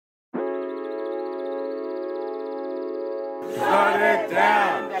Shut it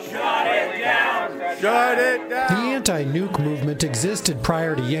down! Shut it down! Shut it down! The anti-nuke movement existed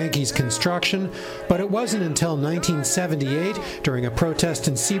prior to Yankees construction, but it wasn't until 1978, during a protest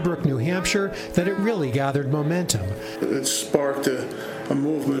in Seabrook, New Hampshire, that it really gathered momentum. It sparked a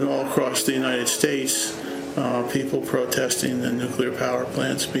movement all across the United States. People protesting the nuclear power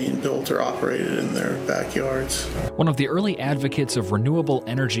plants being built or operated in their backyards. One of the early advocates of renewable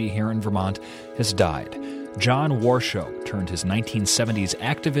energy here in Vermont has died. John Warshow turned his 1970s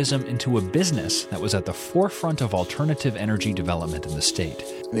activism into a business that was at the forefront of alternative energy development in the state.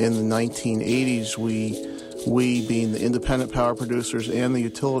 In the 1980s, we being the independent power producers and the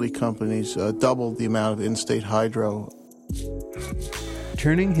utility companies, doubled the amount of in-state hydro.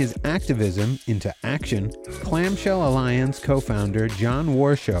 Turning his activism into action, Clamshell Alliance co-founder John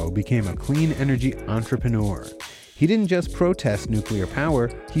Warshow became a clean energy entrepreneur. He didn't just protest nuclear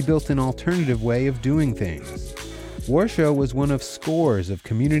power, he built an alternative way of doing things. Warshow was one of scores of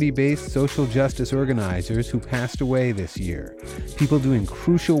community-based social justice organizers who passed away this year. People doing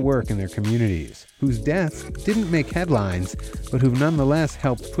crucial work in their communities, whose deaths didn't make headlines, but who've nonetheless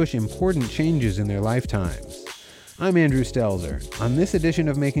helped push important changes in their lifetimes. I'm Andrew Stelzer. On this edition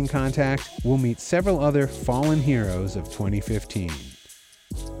of Making Contact, we'll meet several other fallen heroes of 2015.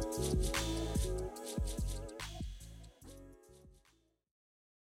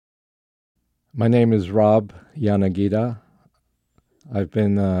 My name is Rob Yanagida. I've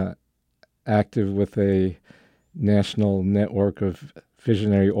been active with a national network of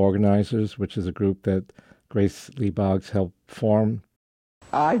visionary organizers, which is a group that Grace Lee Boggs helped form.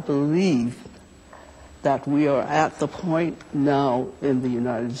 I believe that we are at the point now in the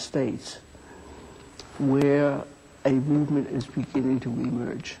United States where a movement is beginning to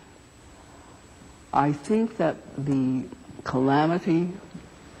emerge. I think that the calamity,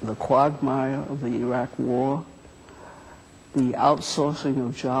 the quagmire of the Iraq War, the outsourcing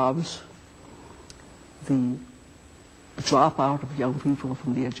of jobs, the dropout of young people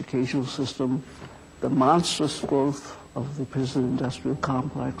from the educational system, the monstrous growth of the prison industrial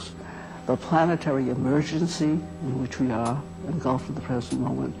complex, the planetary emergency in which we are engulfed at the present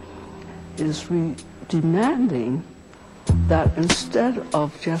moment, is demanding that instead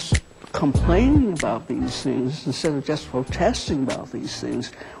of just complaining about these things, instead of just protesting about these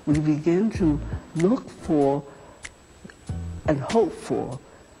things, we begin to look for and hope for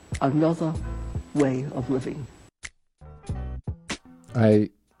another way of living. I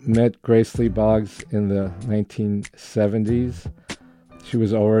met Grace Lee Boggs in the 1970s. She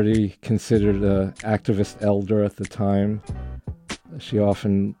was already considered an activist elder at the time. She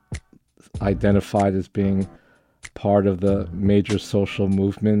often identified as being part of the major social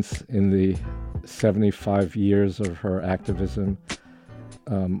movements in the 75 years of her activism.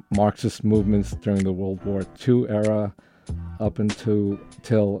 Marxist movements during the World War II era up until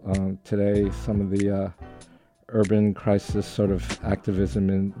today, some of the urban crisis sort of activism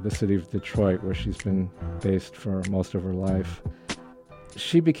in the city of Detroit, where she's been based for most of her life.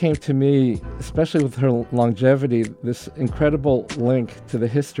 She became to me, especially with her longevity, this incredible link to the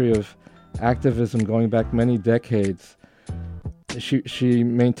history of activism going back many decades. She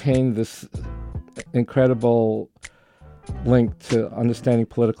maintained this incredible link to understanding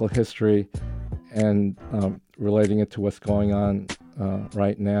political history and relating it to what's going on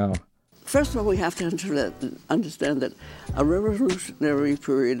right now. First of all, we have to understand that a revolutionary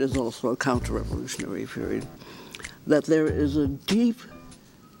period is also a counter-revolutionary period, that there is a deep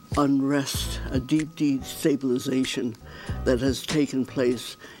unrest, a deep destabilization that has taken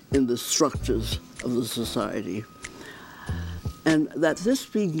place in the structures of the society. And that this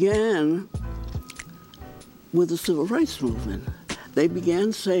began with the civil rights movement. They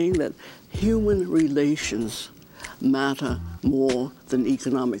began saying that human relations matter more than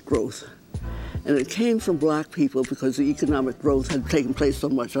economic growth. And it came from black people because the economic growth had taken place so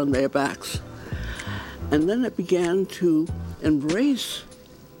much on their backs. And then it began to embrace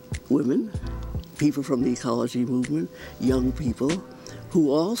women, people from the ecology movement, young people,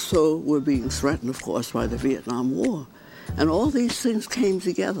 who also were being threatened, of course, by the Vietnam War. And all these things came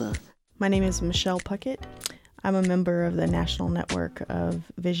together. My name is Michelle Puckett. I'm a member of the National Network of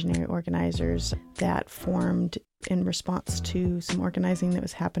Visionary Organizers that formed in response to some organizing that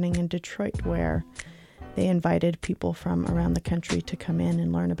was happening in Detroit, where they invited people from around the country to come in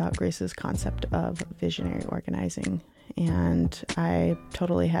and learn about Grace's concept of visionary organizing. And I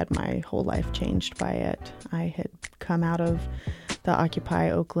totally had my whole life changed by it. I had come out of the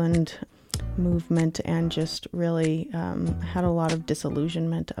Occupy Oakland movement and just really had a lot of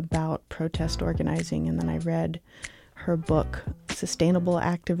disillusionment about protest organizing. And then I read her book, sustainable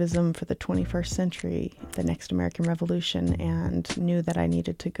activism for the 21st century, the next American Revolution, and knew that I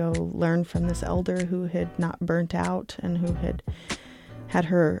needed to go learn from this elder who had not burnt out and who had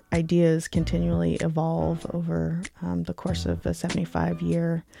her ideas continually evolve over the course of a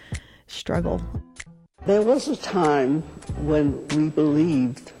 75-year struggle. There was a time when we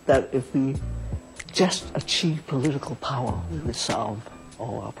believed that if we just achieved political power, we would solve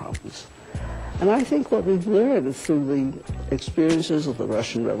all our problems. And I think what we've learned through the experiences of the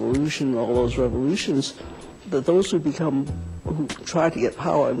Russian Revolution, all those revolutions, that those who try to get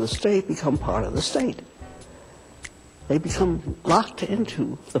power in the state become part of the state. They become locked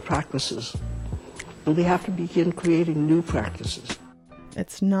into the practices. And we have to begin creating new practices.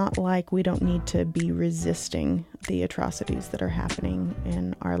 It's not like we don't need to be resisting the atrocities that are happening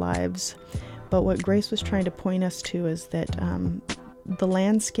in our lives. But what Grace was trying to point us to is that the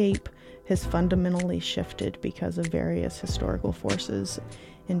landscape has fundamentally shifted because of various historical forces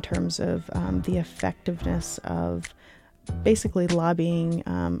in terms of the effectiveness of basically lobbying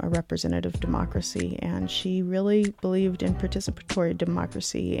a representative democracy. And she really believed in participatory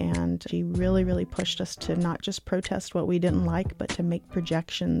democracy, and she really, really pushed us to not just protest what we didn't like, but to make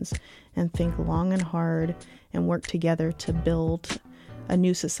projections and think long and hard and work together to build a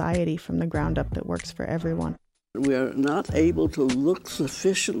new society from the ground up that works for everyone. We are not able to look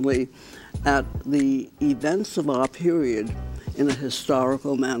sufficiently at the events of our period in a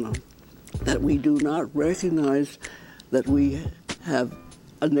historical manner, that we do not recognize that we have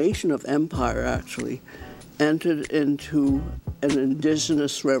a nation of empire actually entered into an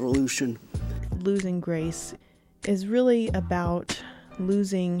indigenous revolution. Losing Grace is really about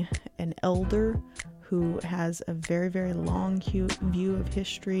losing an elder who has a very, very long view of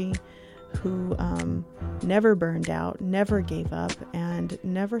history, who never burned out, never gave up, and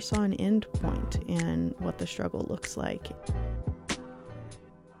never saw an end point in what the struggle looks like.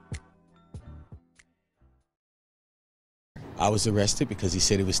 I was arrested because he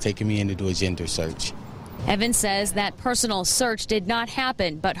said he was taking me in to do a gender search. Evans says that personal search did not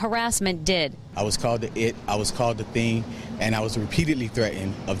happen, but harassment did. I was called the it, I was called the thing, and I was repeatedly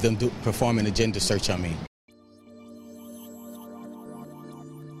threatened of them performing a gender search on me.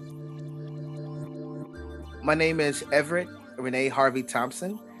 My name is Everett Renee Harvey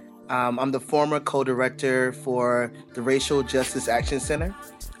Thompson. I'm the former co-director for the Racial Justice Action Center,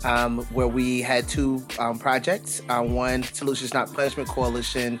 where we had two projects. One, Solutions Not Punishment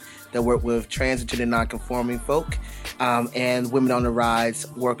Coalition, that worked with trans and gender nonconforming folk, and Women on the Rise,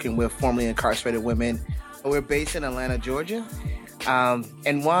 working with formerly incarcerated women. We're based in Atlanta, Georgia.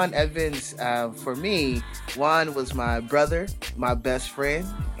 And Juan Evans, for me, Juan was my brother, my best friend,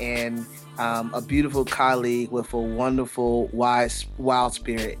 and a beautiful colleague with a wonderful, wild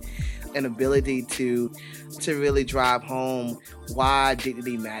spirit, an ability to really drive home why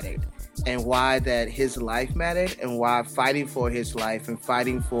dignity mattered and why that his life mattered and why fighting for his life and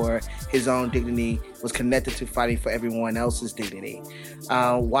fighting for his own dignity was connected to fighting for everyone else's dignity.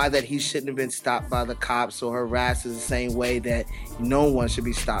 Why that he shouldn't have been stopped by the cops or harassed is the same way that no one should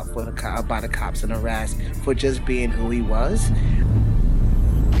be stopped by the cops and harassed for just being who he was.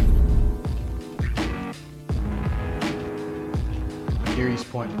 Dear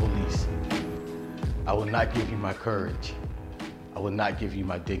East Point Police, I will not give you my courage. I will not give you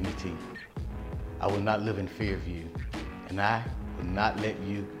my dignity. I will not live in fear of you. And I will not let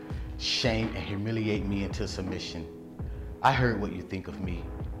you shame and humiliate me into submission. I heard what you think of me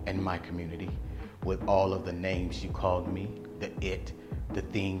and my community with all of the names you called me, the it, the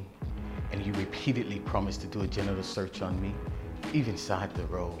thing, and you repeatedly promised to do a genital search on me, even side the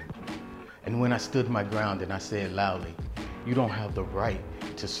road. And when I stood my ground and I said loudly, you don't have the right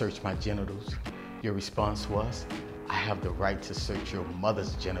to search my genitals, your response was, I have the right to search your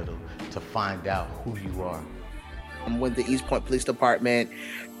mother's genital to find out who you are. When the East Point Police Department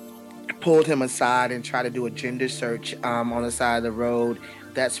pulled him aside and tried to do a gender search on the side of the road,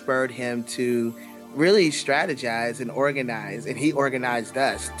 that spurred him to really strategize and organize, and he organized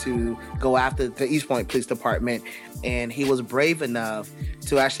us to go after the East Point Police Department, and he was brave enough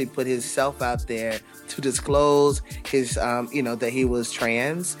to actually put himself out there to disclose his, that he was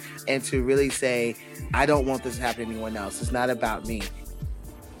trans, and to really say, I don't want this to happen to anyone else. It's not about me.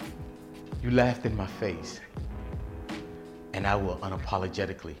 You laughed in my face, and I will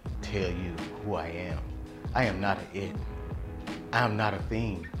unapologetically tell you who I am. I am not an it. I am not a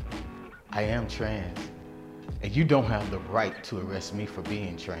thing. I am trans, and you don't have the right to arrest me for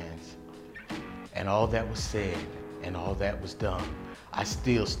being trans. And all that was said and all that was done, I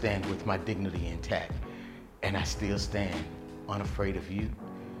still stand with my dignity intact, and I still stand unafraid of you,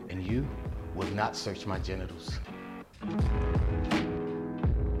 and you will not search my genitals.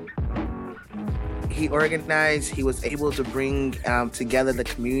 he organized, he was able to bring together the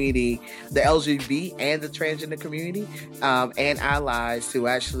community, the LGBT and the transgender community, and allies to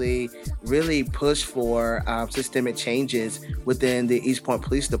actually really push for systemic changes within the East Point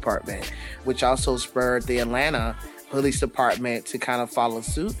Police Department, which also spurred the Atlanta Police Department to kind of follow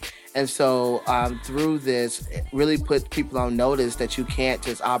suit. And so through this, it really put people on notice that you can't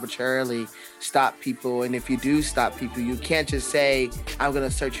just arbitrarily stop people. And if you do stop people, you can't just say, I'm going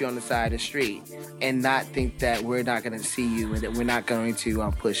to search you on the side of the street and not think that we're not going to see you and that we're not going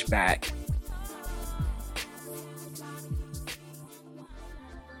to push back.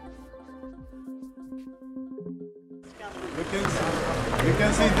 You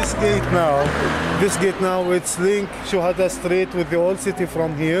can see this gate now. This gate now, it's linked Shuhada Street with the old city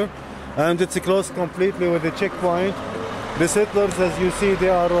from here, and it's closed completely with the checkpoint. The settlers, as you see, they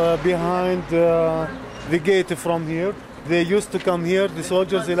are behind the gate from here. They used to come here. The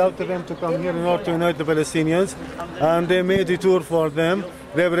soldiers allowed them to come here in order to unite the Palestinians, and they made a tour for them.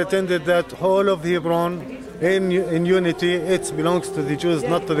 They pretended that whole of Hebron in unity, it belongs to the Jews,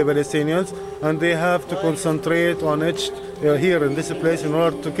 not to the Palestinians, and they have to concentrate on it here in this place in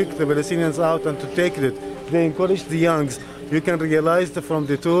order to kick the Palestinians out and to take it. They encourage the youngs. You can realize from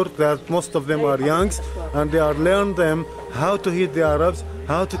the tour that most of them are youngs, and they are learn them how to hit the Arabs,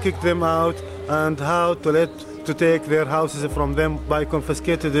 how to kick them out, and how to take their houses from them by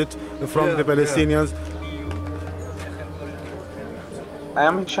confiscated it from the Palestinians. I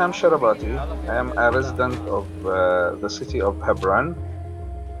am Hisham Sharabati. I am a resident of the city of Hebron.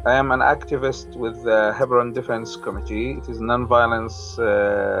 I am an activist with the Hebron Defense Committee. It is a non-violence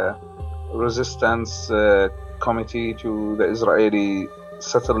resistance committee to the Israeli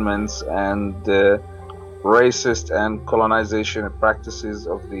settlements and racist and colonization practices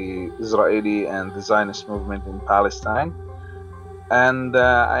of the Israeli and the Zionist movement in Palestine. And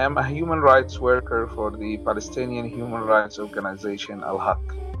I am a human rights worker for the Palestinian human rights organization Al-Haq.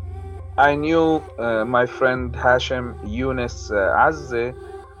 I knew my friend Hashem Yunus Azze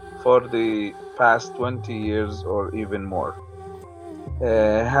for the past 20 years or even more.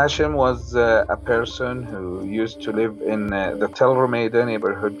 Hashem was a person who used to live in the Tel Rumeida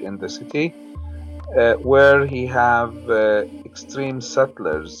neighborhood in the city, where he have extreme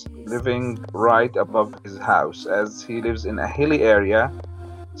settlers living right above his house, as he lives in a hilly area,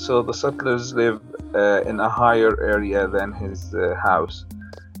 so the settlers live in a higher area than his house.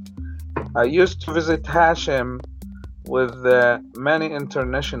 I used to visit Hashem with many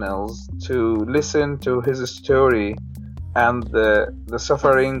internationals to listen to his story and the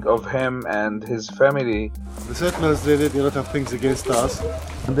suffering of him and his family. The settlers, they did a lot of things against us,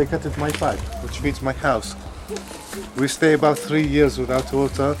 and they cut my pipe, which feeds my house. We stay about 3 years without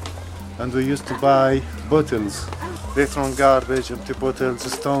water, and we used to buy bottles. They throw garbage, empty bottles,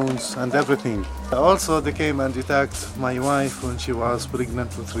 stones, and everything. Also, they came and attacked my wife when she was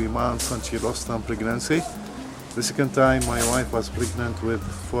pregnant for 3 months, and she lost some pregnancy. The second time my wife was pregnant with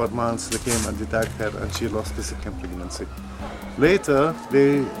 4 months, they came and attacked her and she lost the second pregnancy. Later,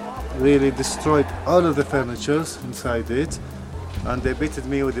 they really destroyed all of the furniture inside it, and they beat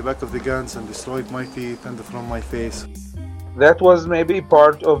me with the back of the guns and destroyed my teeth and from my face. That was maybe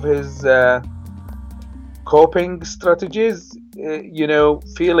part of his coping strategies,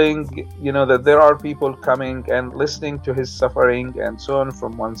 feeling, that there are people coming and listening to his suffering and so on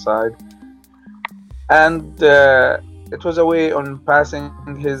from one side. And it was a way on passing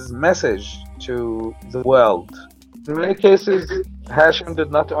his message to the world. In many cases, Hashem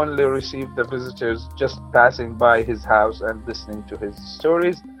did not only receive the visitors just passing by his house and listening to his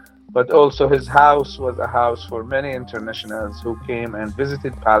stories, but also his house was a house for many internationals who came and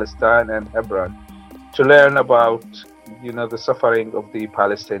visited Palestine and Hebron to learn about, the suffering of the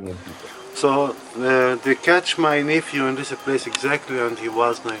Palestinian people. So they catch my nephew in this place exactly when he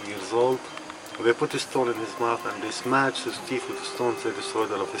was 9 years old. They put a stone in his mouth and they smashed his teeth with the stones. They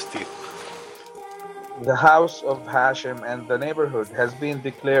destroyed all of his teeth. The house of Hashem and the neighborhood has been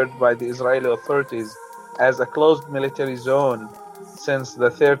declared by the Israeli authorities as a closed military zone since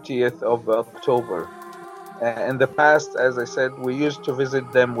the 30th of October. In the past, as I said, we used to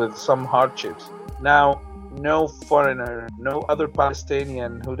visit them with some hardships. Now, no foreigner, no other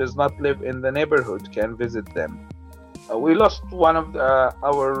Palestinian who does not live in the neighborhood can visit them. We lost one of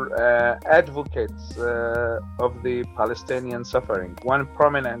our advocates of the Palestinian suffering, one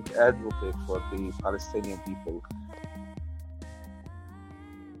prominent advocate for the Palestinian people.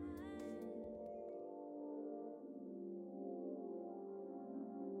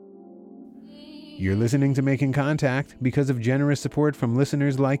 You're listening to Making Contact. Because of generous support from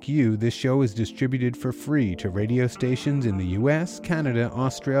listeners like you, this show is distributed for free to radio stations in the US, Canada,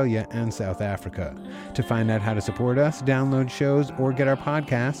 Australia, and South Africa. To find out how to support us, download shows, or get our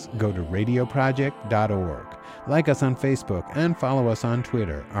podcasts, go to radioproject.org. Like us on Facebook and follow us on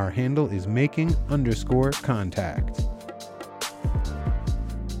Twitter. Our handle is making_contact.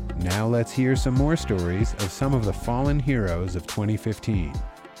 Now let's hear some more stories of some of the fallen heroes of 2015.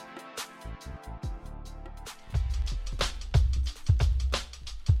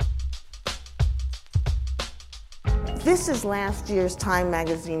 This is last year's Time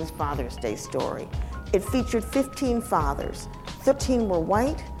Magazine's Father's Day story. It featured 15 fathers. 13 were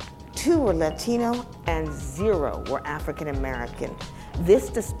white, 2 were Latino, and 0 were African American. This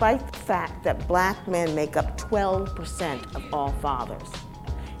despite the fact that black men make up 12% of all fathers.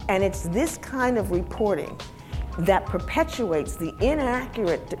 And it's this kind of reporting that perpetuates the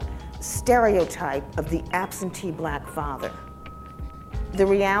inaccurate stereotype of the absentee black father. The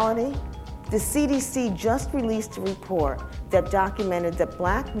reality? The CDC just released a report that documented that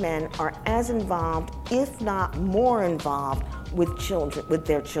black men are as involved, if not more involved, with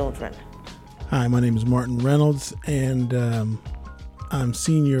their children. Hi, my name is Martin Reynolds, and I'm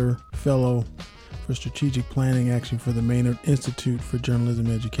Senior Fellow for Strategic Planning, actually for the Maynard Institute for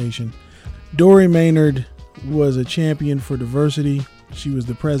Journalism Education. Dory Maynard was a champion for diversity. She was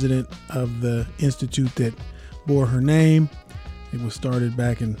the president of the institute that bore her name. It was started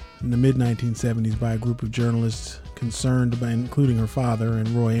back in the mid-1970s by a group of journalists concerned about, including her father and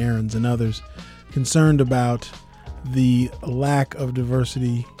Roy Aarons and others, concerned about the lack of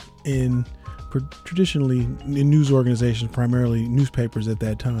diversity in traditionally in news organizations, primarily newspapers at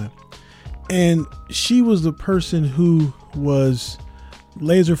that time. And she was the person who was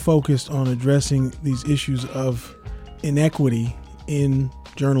laser focused on addressing these issues of inequity in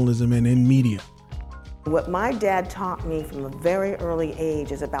journalism and in media. What my dad taught me from a very early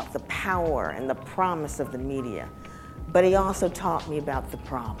age is about the power and the promise of the media. But he also taught me about the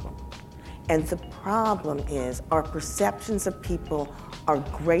problem. And the problem is our perceptions of people are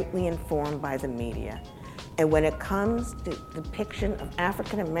greatly informed by the media. And when it comes to the depiction of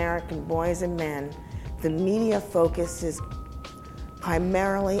African American boys and men, the media focuses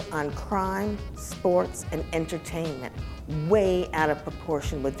primarily on crime, sports, and entertainment, way out of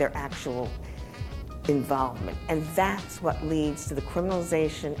proportion with their actual involvement. And that's what leads to the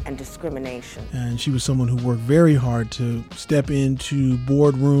criminalization and discrimination. And she was someone who worked very hard to step into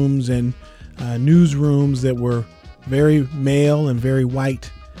boardrooms and newsrooms that were very male and very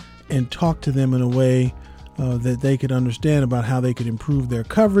white and talk to them in a way that they could understand about how they could improve their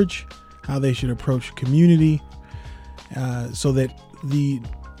coverage, how they should approach community, so that the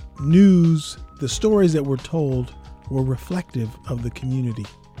news, the stories that were told were reflective of the community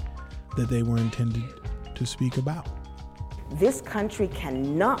that they were intended to speak about. This country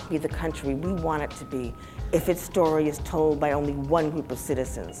cannot be the country we want it to be if its story is told by only one group of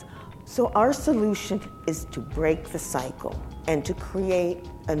citizens. So our solution is to break the cycle and to create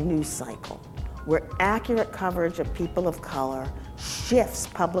a new cycle where accurate coverage of people of color shifts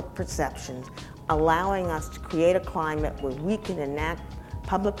public perceptions, allowing us to create a climate where we can enact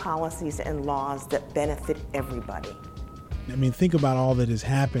public policies and laws that benefit everybody. I mean, think about all that has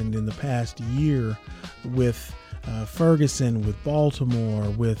happened in the past year with Ferguson, with Baltimore,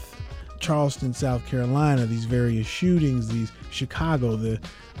 with Charleston, South Carolina, these various shootings, these Chicago, the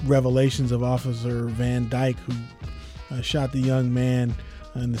revelations of Officer Van Dyke who shot the young man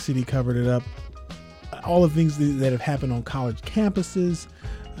and the city covered it up. All the things that have happened on college campuses.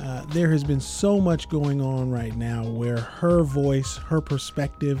 There has been so much going on right now where her voice, her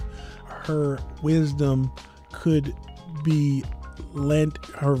perspective, her wisdom could be lent,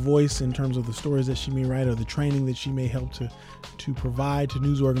 her voice in terms of the stories that she may write or the training that she may help to provide to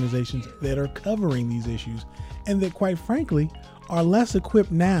news organizations that are covering these issues and that, quite frankly, are less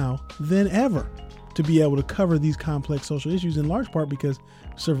equipped now than ever to be able to cover these complex social issues, in large part because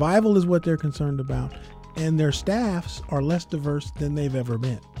survival is what they're concerned about and their staffs are less diverse than they've ever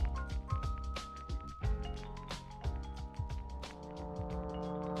been.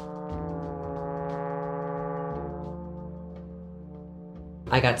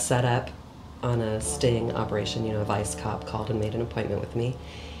 I got set up on a sting operation. A vice cop called and made an appointment with me.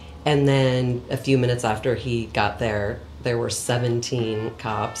 And then a few minutes after he got there, there were 17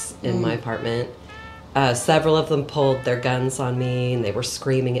 cops in my apartment. Several of them pulled their guns on me and they were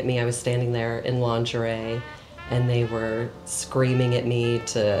screaming at me. I was standing there in lingerie and they were screaming at me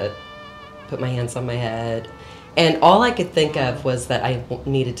to put my hands on my head. And all I could think of was that I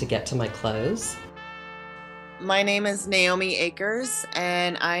needed to get to my clothes. My name is Naomi Akers,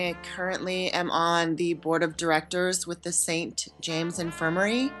 and I currently am on the board of directors with the St. James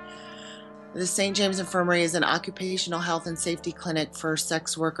Infirmary. The St. James Infirmary is an occupational health and safety clinic for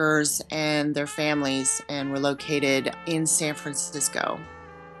sex workers and their families, and we're located in San Francisco.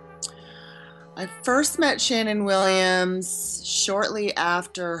 I first met Shannon Williams shortly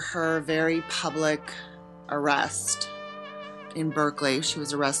after her very public arrest in Berkeley. She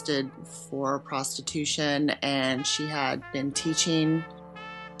was arrested for prostitution, and she had been teaching.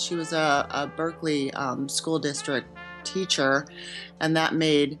 She was a Berkeley school district teacher, and that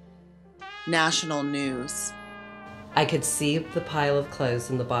made national news. I could see the pile of clothes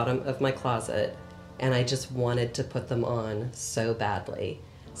in the bottom of my closet, and I just wanted to put them on so badly.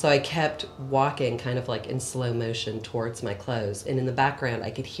 So I kept walking kind of like in slow motion towards my clothes, and in the background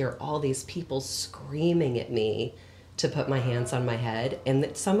I could hear all these people screaming at me to put my hands on my head, and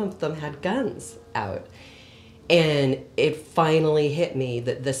that some of them had guns out. And it finally hit me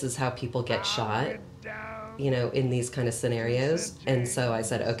that this is how people get shot, in these kind of scenarios. And so I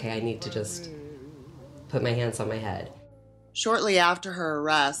said, okay, I need to just put my hands on my head. Shortly after her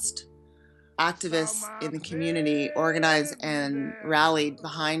arrest, activists in the community organized and rallied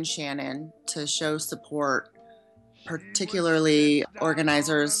behind Shannon to show support, particularly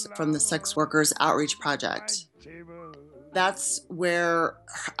organizers from the Sex Workers Outreach Project. That's where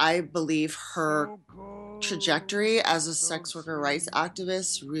I believe her trajectory as a sex worker rights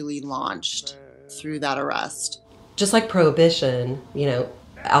activist really launched through that arrest. Just like prohibition,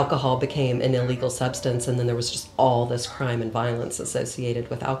 alcohol became an illegal substance, and then there was just all this crime and violence associated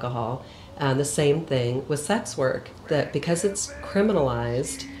with alcohol. The same thing with sex work, that because it's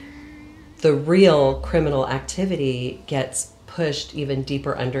criminalized, the real criminal activity gets pushed even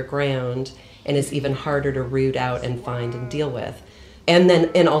deeper underground and is even harder to root out and find and deal with.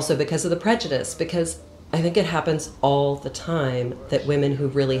 And also because of the prejudice, because I think it happens all the time that women who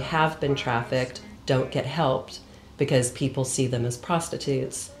really have been trafficked don't get helped because people see them as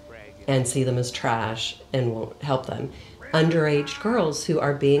prostitutes and see them as trash and won't help them. Underage girls who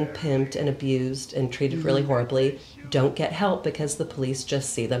are being pimped and abused and treated really horribly don't get help because the police just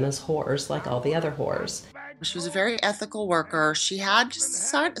see them as whores like all the other whores. She was a very ethical worker. She had just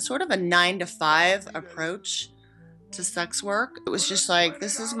sort of a 9-to-5 approach to sex work. It was just like,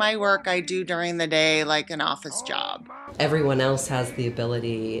 this is my work I do during the day, like an office job. Everyone else has the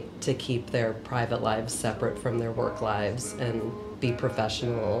ability to keep their private lives separate from their work lives and be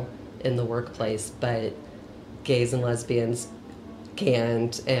professional in the workplace, but gays and lesbians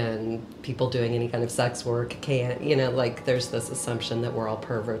can't, and people doing any kind of sex work can't. There's this assumption that we're all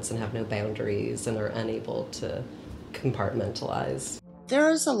perverts and have no boundaries and are unable to compartmentalize.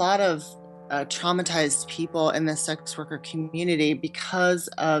 There's a lot of traumatized people in the sex worker community because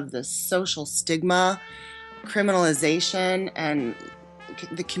of the social stigma, criminalization, and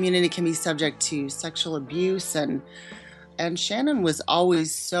the community can be subject to sexual abuse. And Shannon was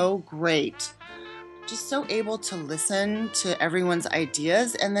always so great, just so able to listen to everyone's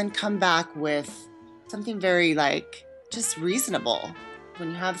ideas and then come back with something very just reasonable. When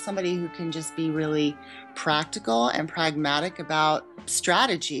you have somebody who can just be really practical and pragmatic about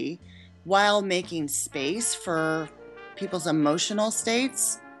strategy while making space for people's emotional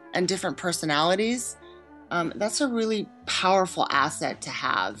states and different personalities, that's a really powerful asset to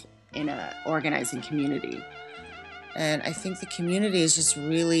have in an organizing community. And I think the community is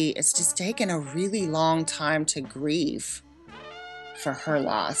it's just taken a really long time to grieve for her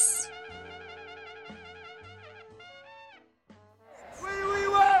loss. What do we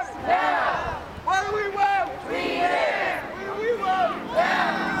want now? What do we want? Freedom! What do we want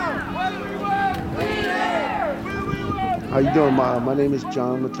now? What do we want? Freedom! What do we want? How you doing, Ma? My name is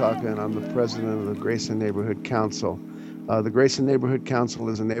John Mataka, and I'm the president of the Grayson Neighborhood Council. The Grayson Neighborhood Council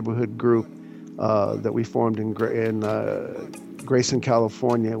is a neighborhood group that we formed in Grayson,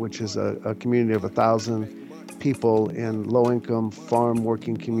 California, which is a community of 1,000 people in low-income farm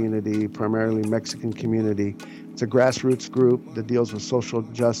working community, primarily Mexican community. It's a grassroots group that deals with social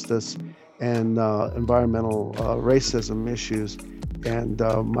justice and environmental racism issues. And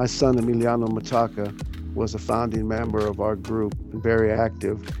my son, Emiliano Mataka, was a founding member of our group and very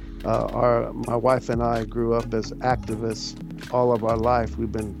active. My wife and I grew up as activists all of our life.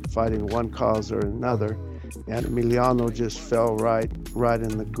 We've been fighting one cause or another, and Emiliano just fell right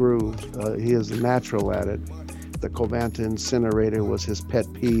in the groove. He is natural at it. The Covanta incinerator was his pet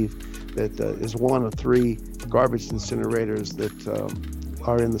peeve. That is one of 3 garbage incinerators that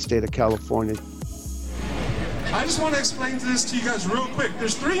are in the state of California. I just want to explain this to you guys real quick.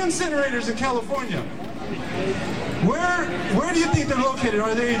 There's 3 incinerators in California. Where do you think they're located?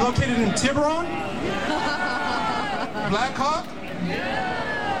 Are they located in Tiburon? Black Hawk?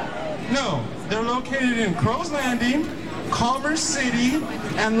 No, they're located in Crow's Landing, Commerce City,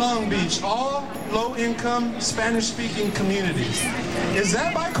 and Long Beach, all low-income Spanish-speaking communities. Is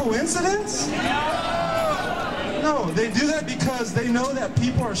that by coincidence? No, they do that because they know that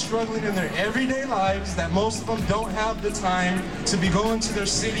people are struggling in their everyday lives, that most of them don't have the time to be going to their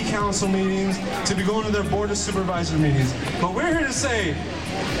city council meetings, to be going to their board of supervisor meetings. But we're here to say,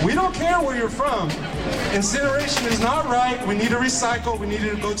 we don't care where you're from. Incineration is not right. We need to recycle. We need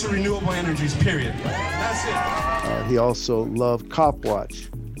to go to renewable energies, period. That's it. He also loved Cop Watch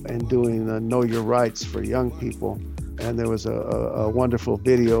and doing Know Your Rights for young people. And there was a wonderful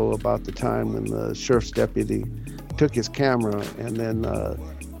video about the time when the sheriff's deputy took his camera, and then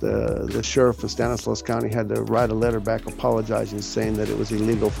the sheriff of Stanislaus County had to write a letter back apologizing, saying that it was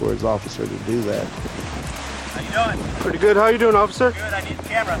illegal for his officer to do that. How you doing? Pretty good. How you doing, officer? Good. I need the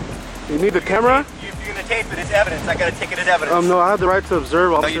camera. You need the camera? If you're going to tape it, it's evidence. I got to take it as evidence. No, I have the right to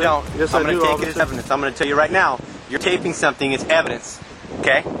observe, officer. No, you don't. Yes, I'm I do, going to take officer. it as evidence. I'm going to tell you right now. You're taping something. It's evidence.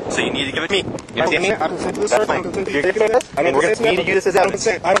 Okay? So you need to give it to me. You understand me? I consent to this, That's sir. fine. I consent to you You're taking it. I mean, we're going to need to use this as evidence.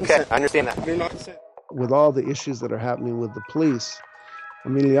 I don't consent. Okay, I understand that. With all the issues that are happening with the police,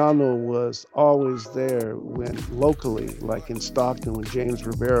 Emiliano was always there when locally, like in Stockton, when James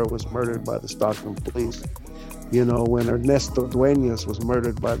Rivera was murdered by the Stockton police. You know, when Ernesto Dueñas was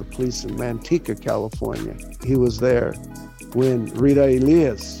murdered by the police in Manteca, California, he was there. When Rita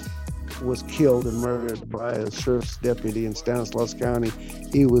Elias was killed and murdered by a sheriff's deputy in Stanislaus County,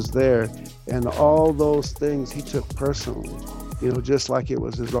 he was there. And all those things he took personally, you know, just like it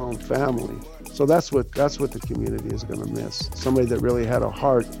was his own family. So that's what the community is going to miss. Somebody that really had a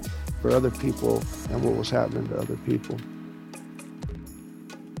heart for other people and what was happening to other people.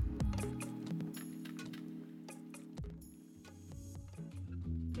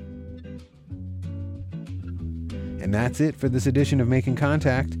 And that's it for this edition of Making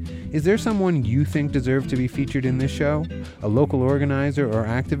Contact. Is there someone you think deserved to be featured in this show? A local organizer or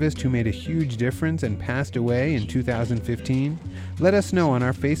activist who made a huge difference and passed away in 2015? Let us know on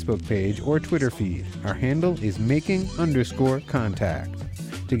our Facebook page or Twitter feed. Our handle is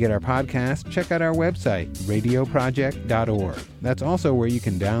making_contact. To get our podcast, check out our website, radioproject.org. That's also where you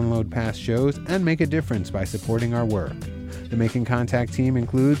can download past shows and make a difference by supporting our work. The Making Contact team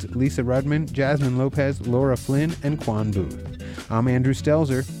includes Lisa Rudman, Jasmine Lopez, Laura Flynn, and Quan Booth. I'm Andrew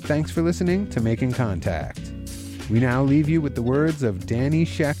Stelzer. Thanks for listening to Making Contact. We now leave you with the words of Danny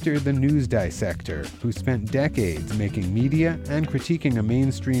Schechter, the news dissector, who spent decades making media and critiquing a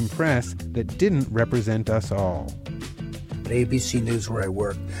mainstream press that didn't represent us all. At ABC News, where I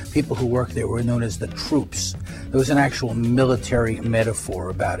worked, people who worked there were known as the troops. There was an actual military metaphor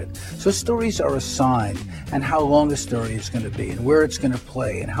about it. So stories are assigned, and how long a story is going to be, and where it's going to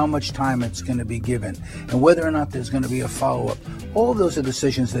play, and how much time it's going to be given, and whether or not there's going to be a follow-up. All of those are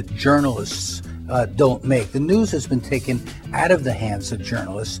decisions that journalists don't make. The news has been taken out of the hands of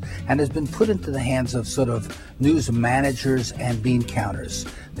journalists and has been put into the hands of sort of news managers and bean counters.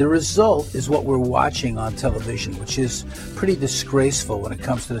 The result is what we're watching on television, which is pretty disgraceful when it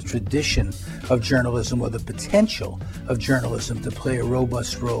comes to the tradition of journalism or the potential of journalism to play a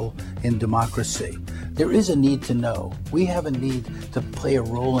robust role in democracy. There is a need to know. We have a need to play a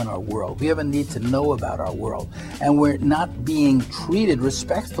role in our world. We have a need to know about our world. And we're not being treated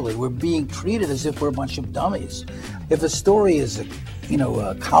respectfully. We're being treated as if we're a bunch of dummies. If a story is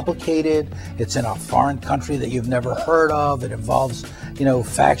complicated, it's in a foreign country that you've never heard of, it involves,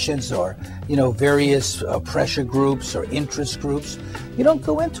 factions or, various pressure groups or interest groups, you don't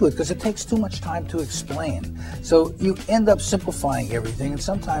go into it because it takes too much time to explain. So you end up simplifying everything, and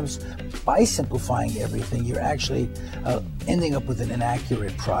sometimes by simplifying everything, you're actually ending up with an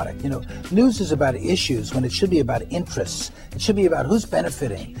inaccurate product. News is about issues when it should be about interests. It should be about who's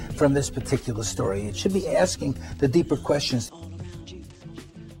benefiting from this particular story. It should be asking the deeper questions.